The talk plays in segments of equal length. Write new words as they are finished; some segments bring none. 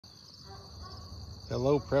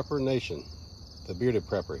Hello Prepper Nation, the Bearded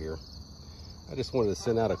Prepper here. I just wanted to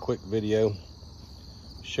send out a quick video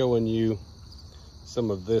showing you some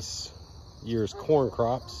of this year's corn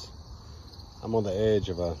crops. I'm on the edge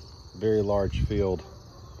of a very large field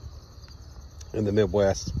in the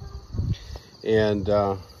Midwest, and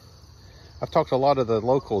I've talked to a lot of the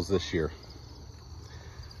locals this year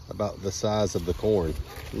about the size of the corn.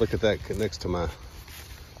 Look at that just next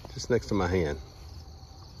to my hand.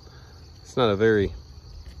 It's not a very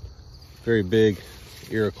big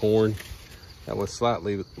ear of corn. That one's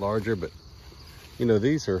slightly larger, but you know,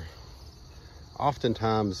 these are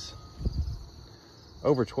oftentimes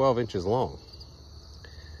over 12 inches long.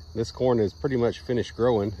 This corn is pretty much finished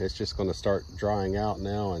growing. It's just going to start drying out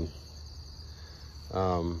now, and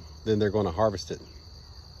then they're going to harvest it.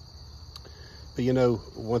 But you know,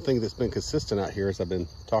 one thing that's been consistent out here as I've been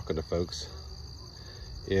talking to folks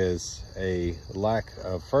is a lack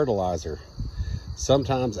of fertilizer.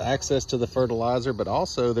 Sometimes access to the fertilizer, but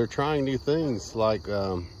also they're trying new things like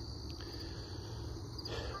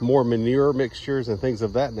more manure mixtures and things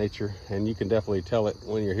of that nature. And you can definitely tell it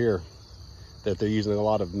when you're here that they're using a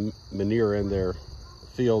lot of manure in their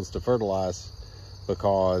fields to fertilize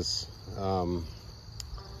because,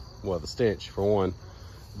 well, the stench for one,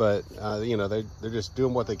 but you know, they're just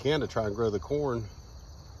doing what they can to try and grow the corn,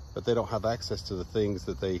 but they don't have access to the things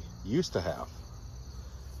that they used to have.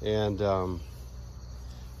 And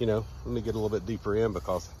you know, let me get a little bit deeper in,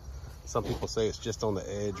 because some people say it's just on the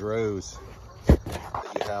edge rows that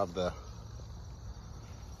you have the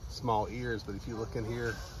small ears, but if you look in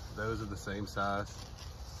here, those are the same size,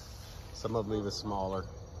 some of them even smaller.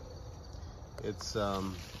 It's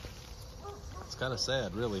kind of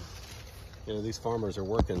sad, really. You know, these farmers are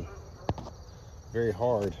working very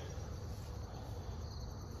hard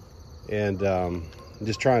and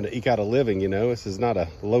just trying to eke out a living. You know, this is not a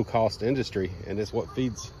low-cost industry, and it's what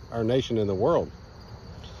feeds our nation and the world.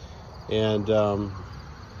 And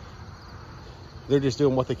they're just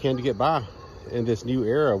doing what they can to get by in this new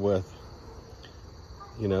era with,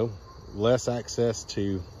 you know, less access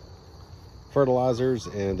to fertilizers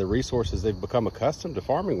and the resources they've become accustomed to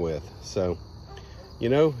farming with. So, you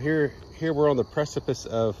know, here we're on the precipice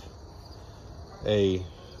of a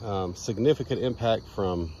significant impact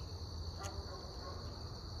from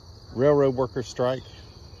railroad workers' strike,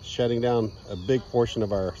 shutting down a big portion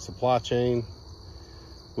of our supply chain.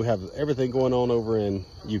 We have everything going on over in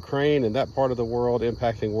Ukraine and that part of the world,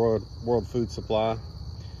 impacting world food supply.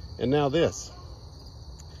 And now this.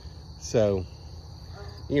 So,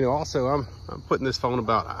 you know, also I'm putting this phone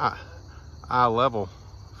about eye level.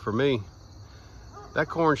 For me, that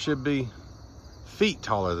corn should be feet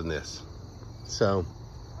taller than this. So,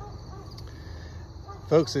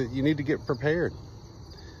 folks, you need to get prepared.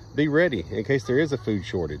 Be ready in case there is a food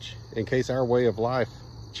shortage, in case our way of life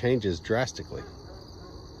changes drastically.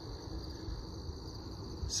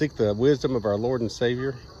 Seek the wisdom of our Lord and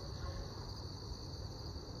Savior.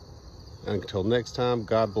 Until next time,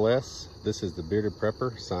 God bless. This is the Bearded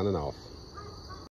Prepper signing off.